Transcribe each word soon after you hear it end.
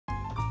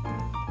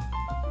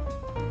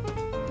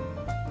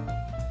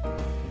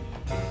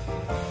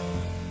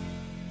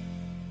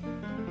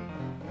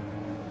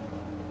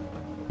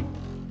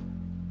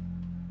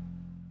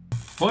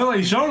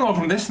Hello, Sean.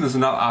 Welcome to this, and there's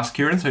another Ask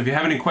Kieran. So if you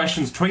have any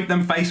questions, tweet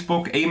them,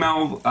 Facebook,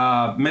 email,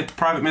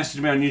 private message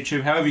me on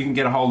YouTube. However you can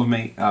get a hold of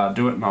me,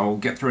 do it, and I will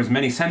get through as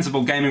many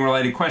sensible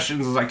gaming-related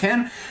questions as I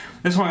can.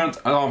 This one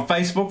on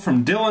Facebook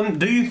from Dylan.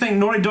 Do you think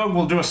Naughty Dog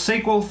will do a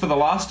sequel for The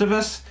Last of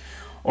Us,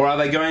 or are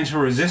they going to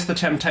resist the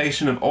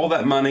temptation of all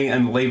that money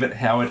and leave it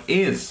how it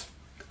is?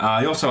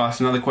 He also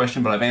asked another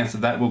question, but I've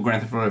answered that. Will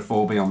Grand Theft Auto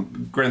 5 be on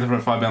the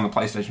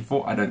PlayStation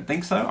 4? I don't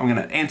think so. I'm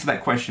going to answer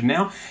that question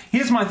now.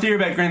 Here's my theory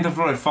about Grand Theft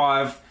Auto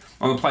 5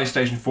 on the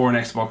PlayStation 4 and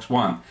Xbox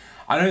One.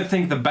 I don't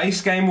think the base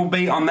game will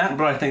be on that,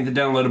 but I think the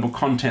downloadable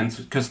contents,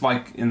 because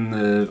like on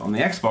the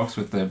Xbox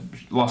with the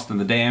Lost and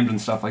the Damned and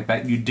stuff like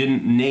that, you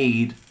didn't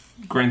need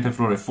Grand Theft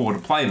Auto 4 to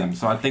play them.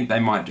 So I think they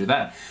might do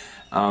that.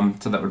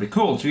 So that would be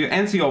cool. To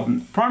answer your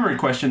primary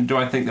question, do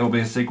I think there will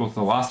be a sequel to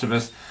The Last of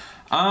Us?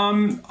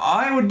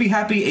 I would be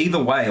happy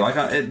either way.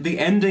 Like the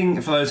ending,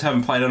 for those who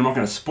haven't played it, I'm not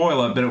going to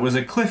spoil it, but it was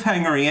a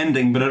cliffhanger-y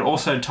ending, but it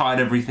also tied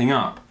everything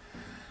up.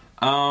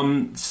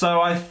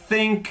 So I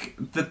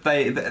think that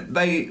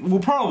they will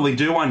probably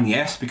do one,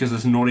 yes, because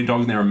it's Naughty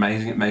Dog and they're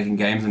amazing at making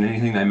games, and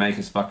anything they make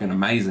is fucking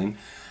amazing.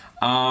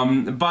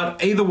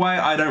 But either way,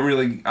 I don't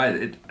really,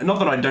 not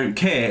that I don't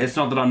care, it's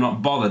not that I'm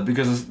not bothered,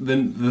 because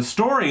the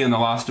story in The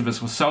Last of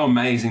Us was so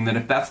amazing that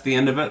if that's the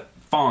end of it,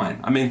 fine.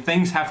 I mean,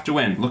 things have to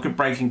end. Look at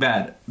Breaking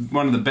Bad,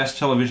 one of the best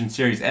television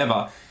series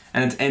ever,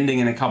 and it's ending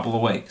in a couple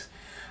of weeks.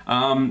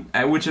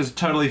 Which is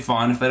totally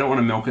fine. If they don't want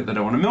to milk it, they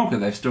don't want to milk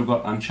it. They've still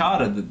got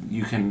Uncharted that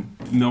you can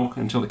milk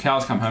until the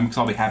cows come home, because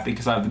I'll be happy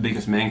because I have the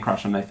biggest man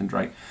crush on Nathan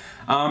Drake.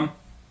 But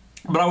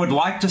I would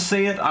like to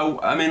see it.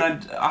 I mean,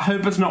 I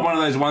hope it's not one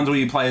of those ones where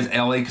you play as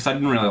Ellie, because I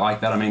didn't really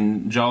like that. I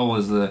mean, Joel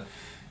is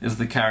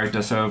the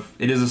character, so if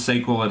it is a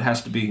sequel, it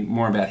has to be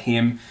more about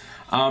him.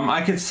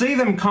 I could see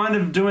them kind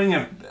of doing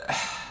a...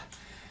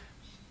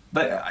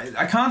 But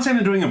I can't see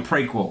them doing a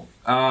prequel.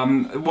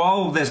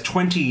 While there's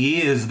 20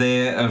 years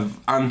there of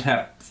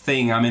untapped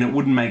thing, I mean, it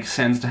wouldn't make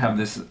sense to have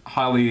this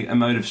highly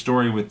emotive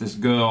story with this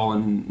girl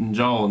and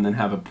Joel and then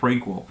have a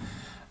prequel.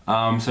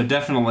 So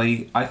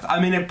definitely,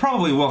 I mean, it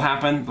probably will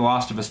happen, The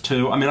Last of Us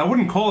 2. I mean, I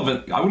wouldn't call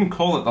it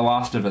The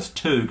Last of Us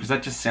 2, because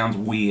that just sounds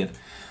weird.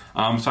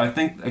 So I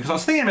think, because I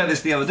was thinking about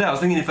this the other day, I was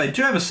thinking if they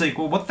do have a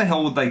sequel, what the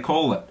hell would they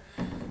call it?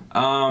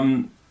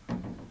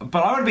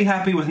 But I would be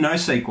happy with no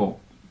sequel,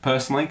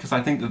 personally, because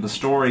I think that the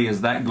story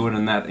is that good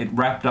and that it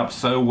wrapped up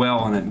so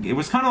well, and it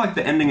was kind of like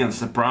the ending of The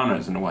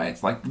Sopranos in a way.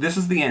 It's like, this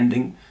is the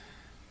ending,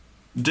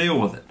 deal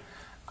with it.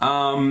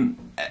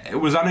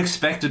 It was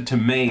unexpected to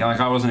me, like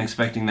I wasn't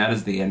expecting that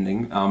as the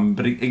ending,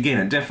 but again,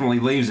 it definitely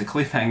leaves a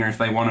cliffhanger if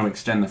they want to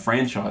extend the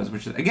franchise,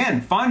 which is,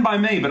 again, fine by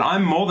me, but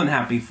I'm more than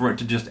happy for it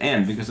to just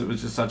end, because it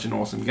was just such an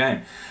awesome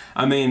game.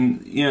 I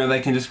mean, you know,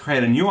 they can just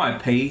create a new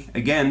IP,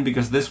 again,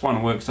 because this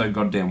one works so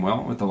goddamn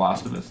well with The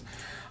Last of Us.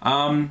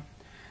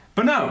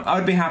 But no, I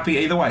would be happy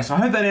either way. So I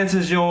hope that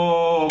answers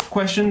your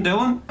question,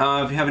 Dylan.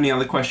 If you have any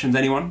other questions,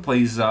 anyone,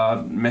 please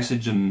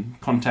message and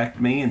contact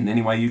me in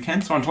any way you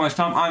can. So until next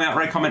time, I'm out,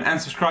 rate, comment,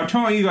 and subscribe.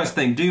 Tell me what you guys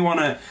think. Do you want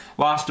a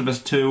Last of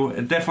Us 2?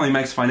 It definitely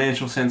makes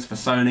financial sense for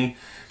Sony,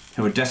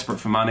 who are desperate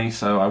for money,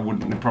 so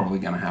it's probably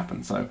going to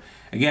happen. So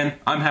again,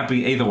 I'm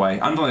happy either way.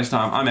 Until next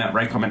time, I'm out,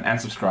 rate, comment, and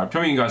subscribe.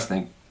 Tell me what you guys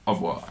think. Au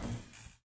revoir.